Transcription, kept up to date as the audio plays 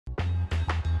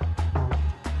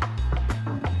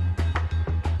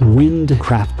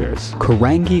Windcrafter's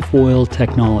Carangi foil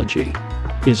technology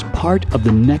is part of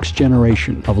the next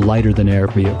generation of lighter-than-air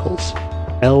vehicles,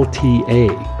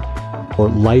 LTA, or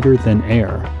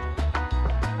lighter-than-air.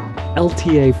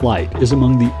 LTA flight is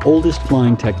among the oldest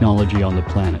flying technology on the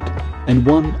planet, and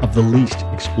one of the least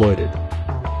exploited.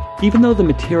 Even though the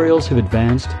materials have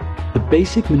advanced, the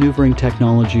basic maneuvering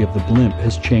technology of the blimp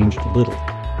has changed little.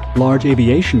 Large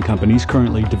aviation companies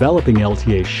currently developing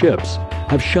LTA ships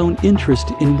have shown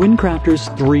interest in Windcrafter's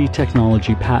 3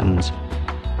 technology patents.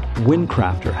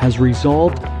 Windcrafter has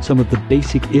resolved some of the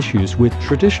basic issues with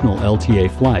traditional LTA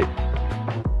flight.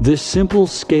 This simple,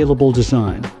 scalable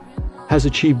design has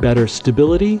achieved better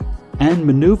stability and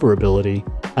maneuverability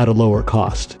at a lower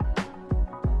cost.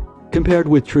 Compared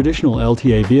with traditional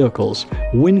LTA vehicles,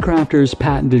 Windcrafter's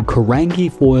patented Carangi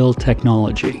foil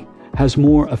technology has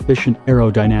more efficient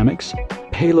aerodynamics,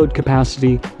 payload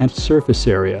capacity, and surface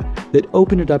area that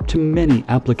open it up to many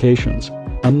applications,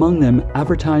 among them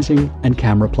advertising and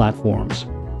camera platforms.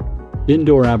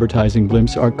 Indoor advertising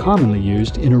blimps are commonly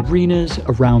used in arenas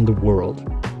around the world.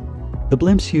 The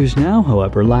blimps used now,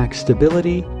 however, lack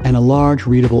stability and a large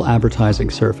readable advertising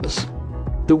surface.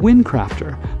 The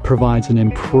Windcrafter provides an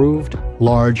improved,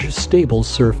 large, stable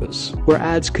surface where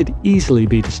ads could easily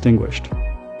be distinguished.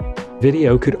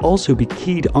 Video could also be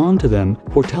keyed onto them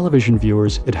for television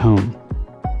viewers at home.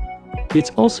 It's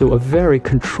also a very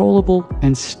controllable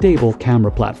and stable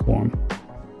camera platform.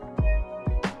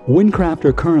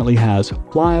 Windcrafter currently has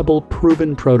flyable,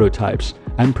 proven prototypes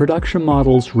and production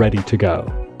models ready to go,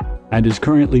 and is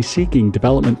currently seeking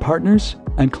development partners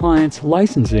and clients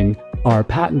licensing our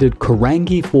patented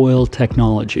Carangi foil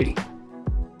technology.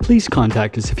 Please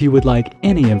contact us if you would like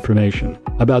any information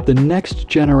about the next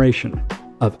generation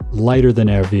of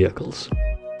lighter-than-air vehicles.